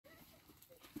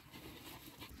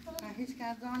هیچ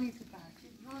کردانی تو پرچی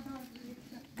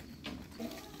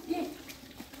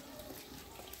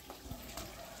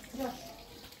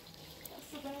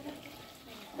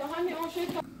تا همین آن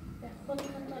شد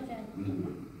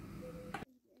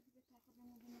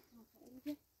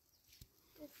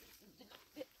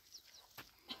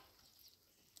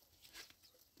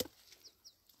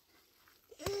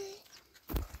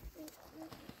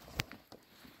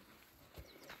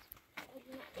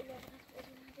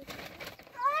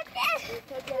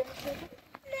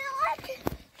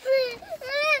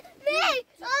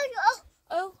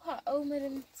او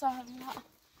مرن صاحب لا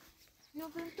نو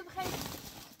برنتو بخير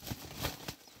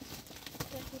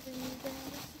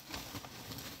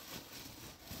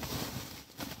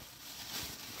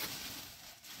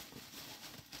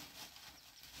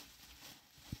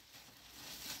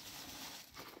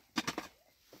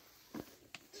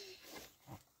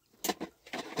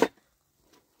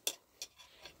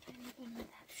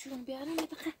شو بيعرف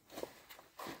يدخل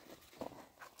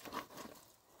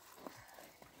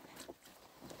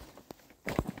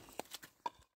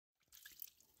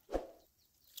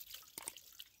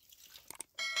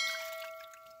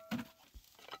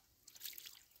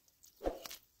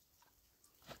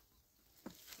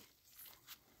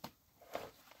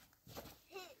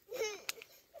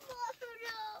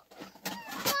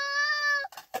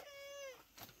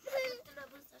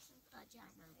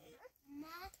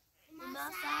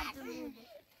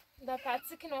ده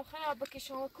فاتسك إنه خنا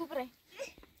بكش هو كبره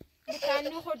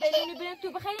كانوا خدلوني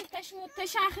بنتو بخير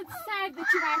تشاخد السعد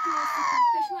شو بعكم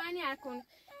تشو أنا أكون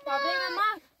طبعا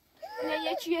ما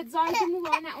أنا يجي يتزايد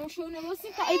وأنا أنشو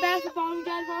نوصي كأي بعرف بعمل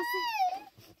جال واسي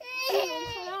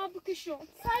خلا بكشو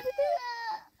سعدتي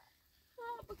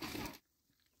بكشو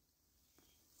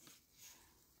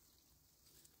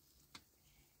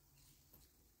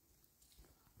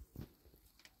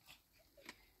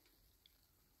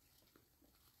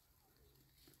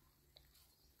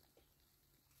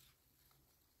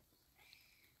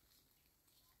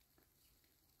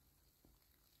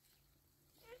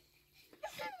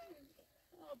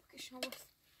بكشو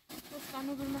بس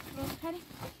كانوا بالمفروض خري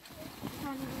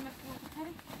كانوا بالمفروض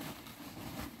خري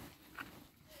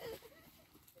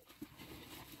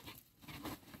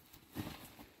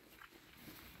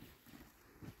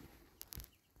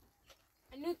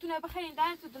نوتنا بخيرين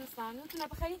دائما تدرسان نوتنا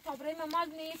بخيرين تبري ما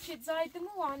مال نيجي تزايدمو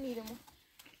وعنيرمو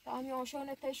تامي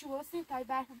عشان تيشو واسين تاي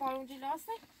بعرف بارونجي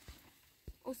لاسي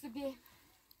وسبيه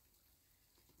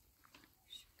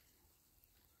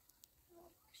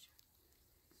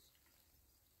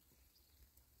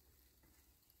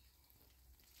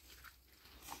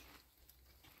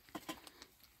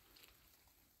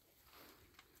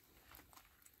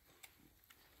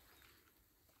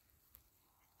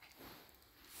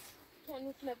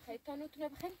تانوتنا بخير تانوتنا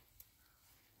بخير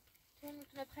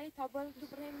تانوتنا بخير تابان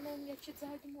تبرين من يجي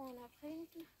تزايدمو وانا بخير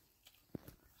نوتنا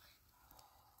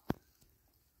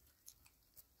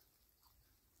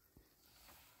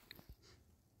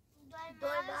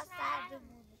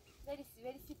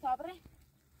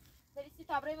verisi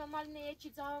tabre mamal ne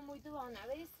çizama muydu ona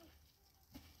verisi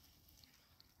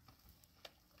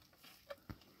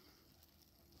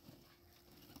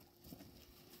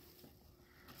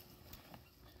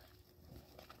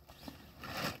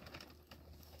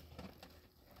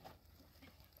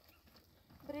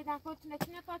Breda continua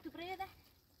cine poate Breda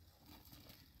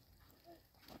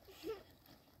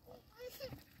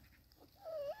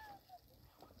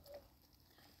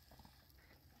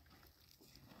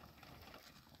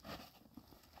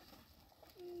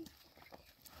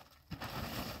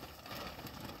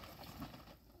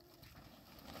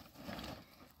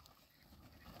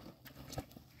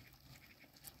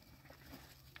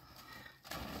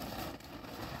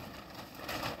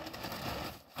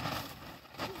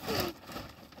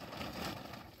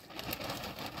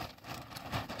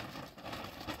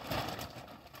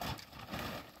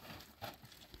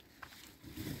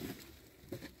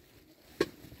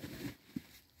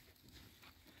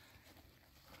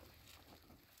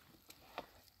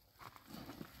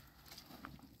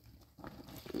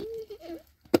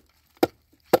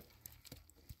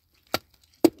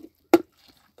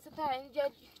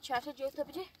اینجا چرخ جوتا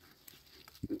بجه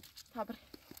صبر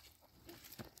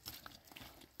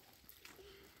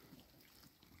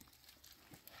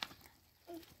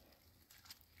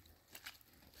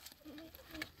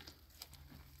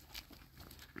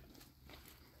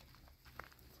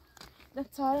ده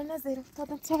تاره نزیر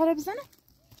افتادم تاره بزنم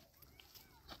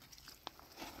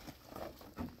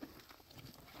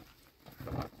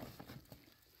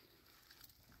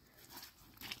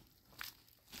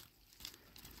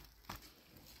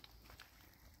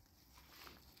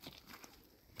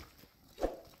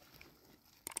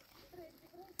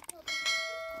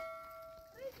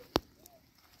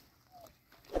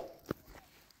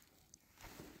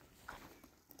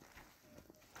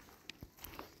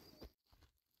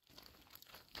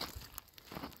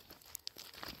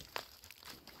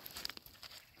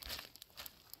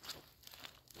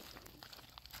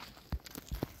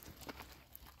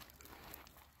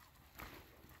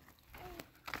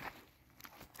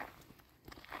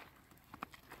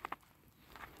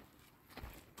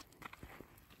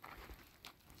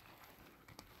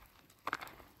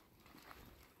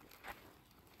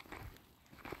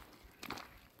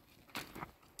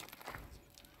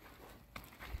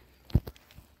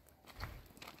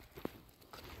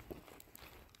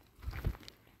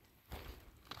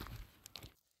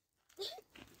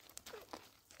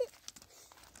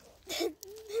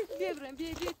ببرم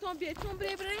بیتون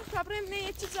ببرم تا برم نه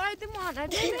یه چیزای دمانه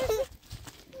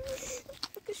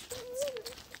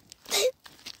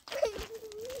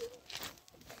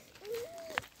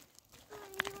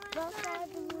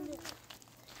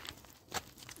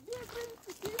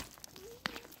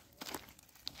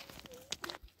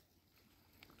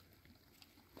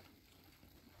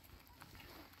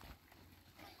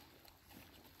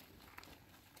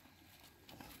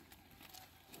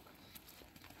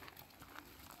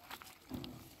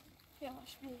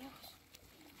yavaş bir yavaş.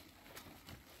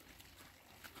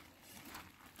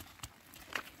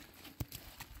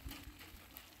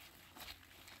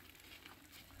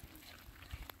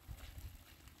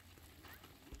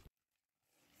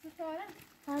 ستاره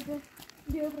hadi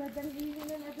diyor buradan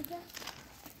iğneyle ne güzel.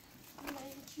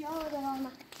 Hiç yağ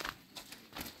devam.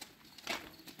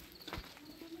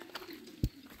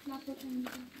 Ne yapayım?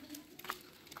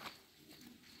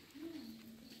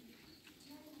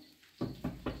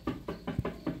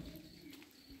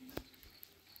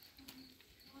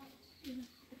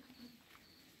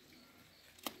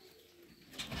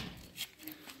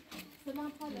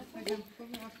 سلام حالك. سلام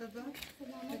خوبی عصبات؟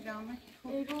 سلامت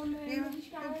خوب.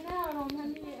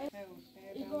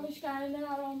 ایگوش کردن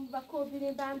آرام و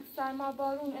کوبیری بند سرما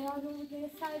بارون ایالون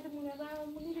دیگه سردمونه و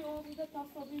آرامونی آمده تا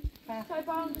صبحی. خیلی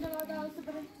بارون دیگه داره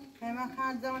صبری. ما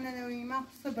خالدان دوری ما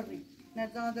صبری.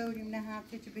 نزاد دوریم نه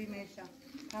هفته چه بیمیشه.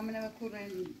 همه و کورن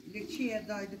لچیه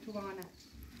داید تو وانه.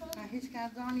 هیچ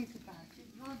کارزانی تو پاش.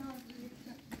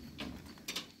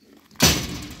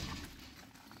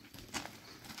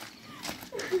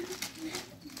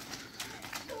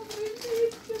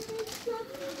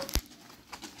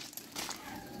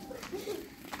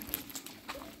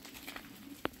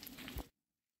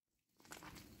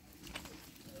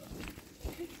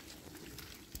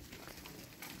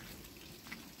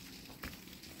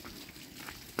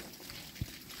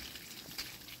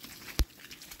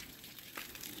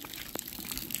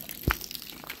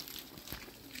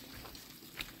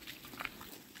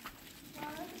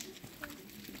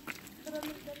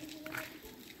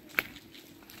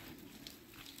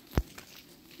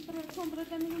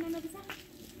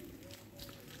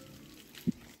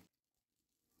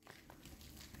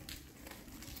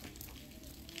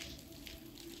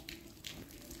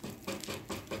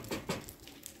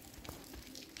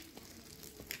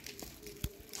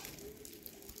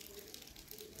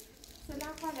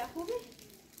 سلام حالا خوبی؟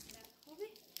 خوبی؟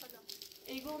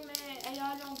 ایگم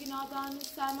ایالون گنادان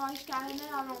سرمایش کردن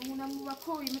آرامونم و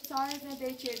کوی متعارض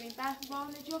ندیچیم.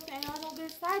 بخوان جفت ایالون به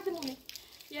سردمونه.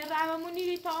 یه روامونی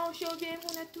لی تا شو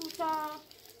بیمونه تو تا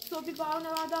صبحی بارون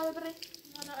وادار بره.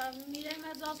 میره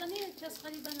مزازنی کس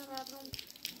خریدن رادون.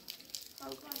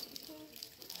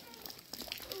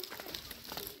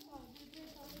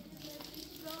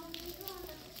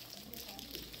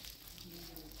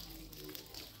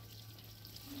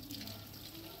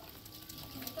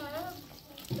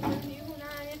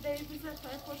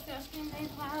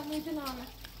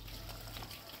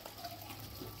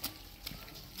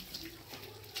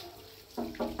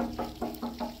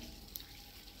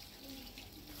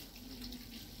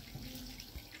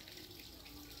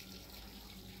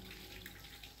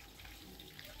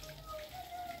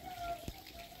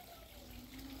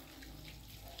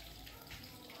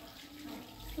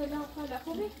 سلام حالا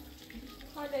خوبی؟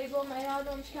 حالا ایگم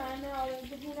ایالونش کردن آرام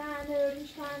بگیرن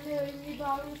ریش کردن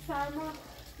میبارون سرما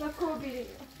و کوبیری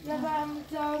یا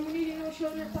زمونی رو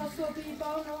شده تا صبحی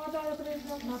بارون وادار بره.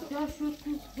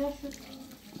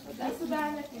 دست در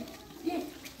نکنی.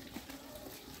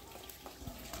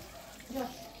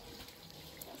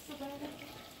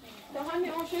 تا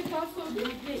همین آنشه تا صبحی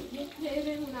یه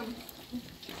ایرونم.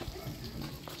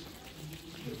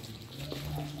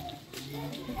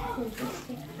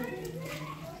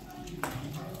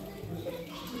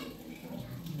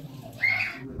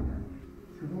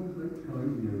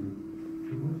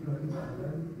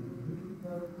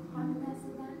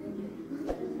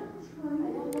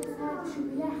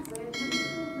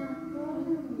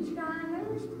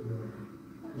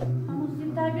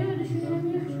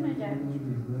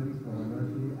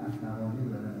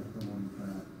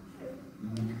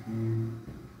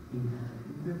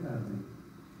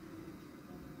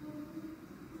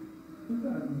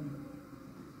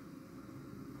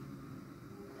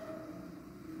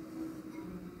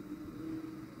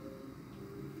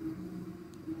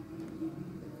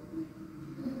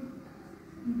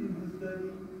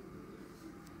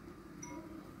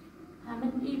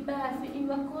 همه این برف این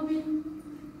و کوبی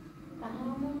و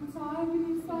همون سایبی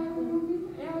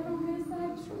ایالون به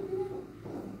سایب شدی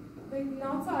به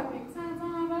نام سایبی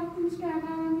سنزان اول کمیش کردن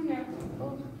هم میگه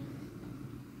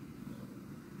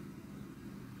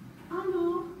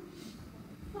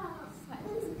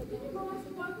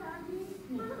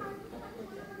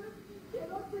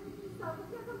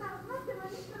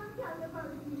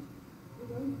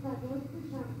فدات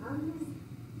بشم اما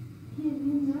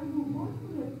گریه نگو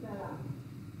قربونت برم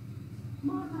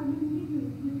ما همه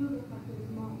میدونیم که تو به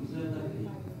خاطر ما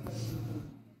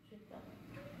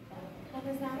خب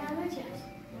زمان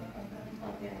چشم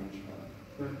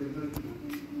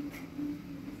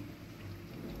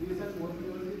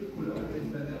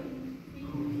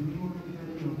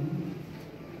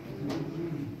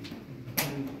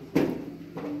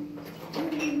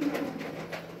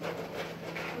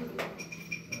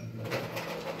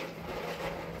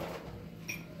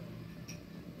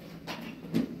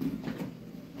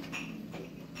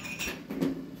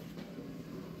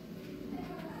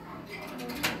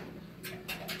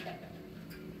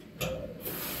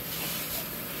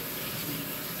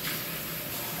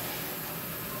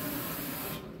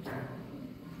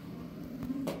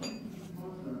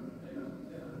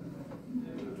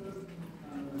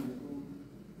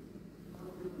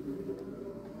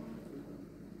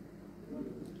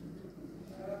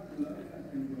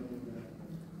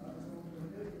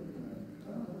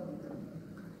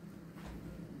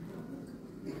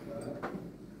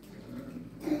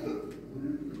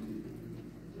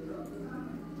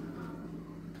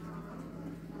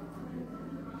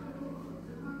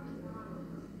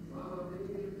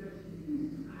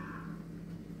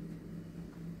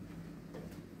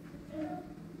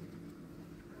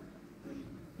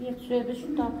یک سوی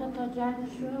بشون تا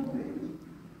جرمش رو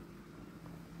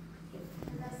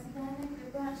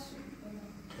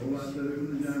او اثرشون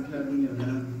رو جمع کردیم یا نه؟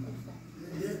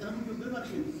 همون که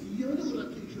ببخشید یاد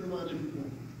مرتبشون رو معرفی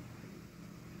کن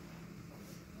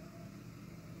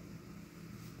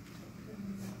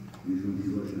ایشون کی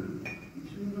باشن؟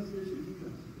 ایشون راستش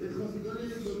اخواستگار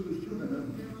یک دروشون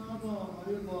هم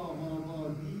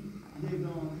بابا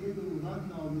یگانه دولت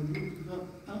نابودی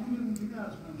همون اونجوری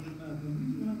درس من خدمتتون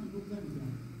میتونم دروغ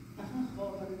نمیگم اصلا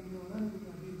خاورمیانه رو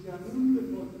بگم جلوی به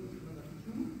فاطمه شدن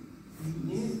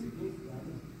نیست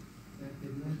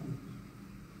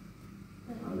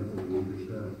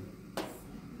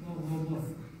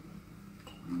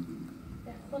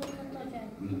خود تا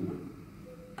جرم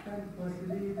در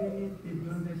فاصله بین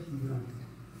تهران و شیراز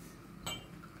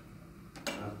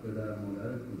از پدر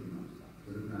مادر کجاست؟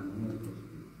 چرا تنها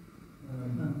کشتی؟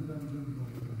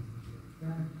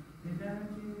 پدرم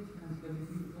که چند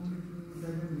سالگی عمرشون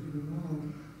دادن به شما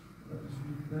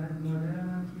بعد مادرم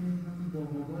هم که همون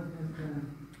بابابات هستن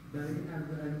برای عرض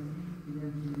عروسی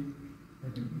دیدم که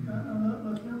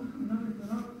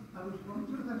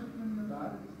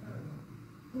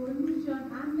گلمی جان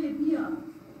عمه بیا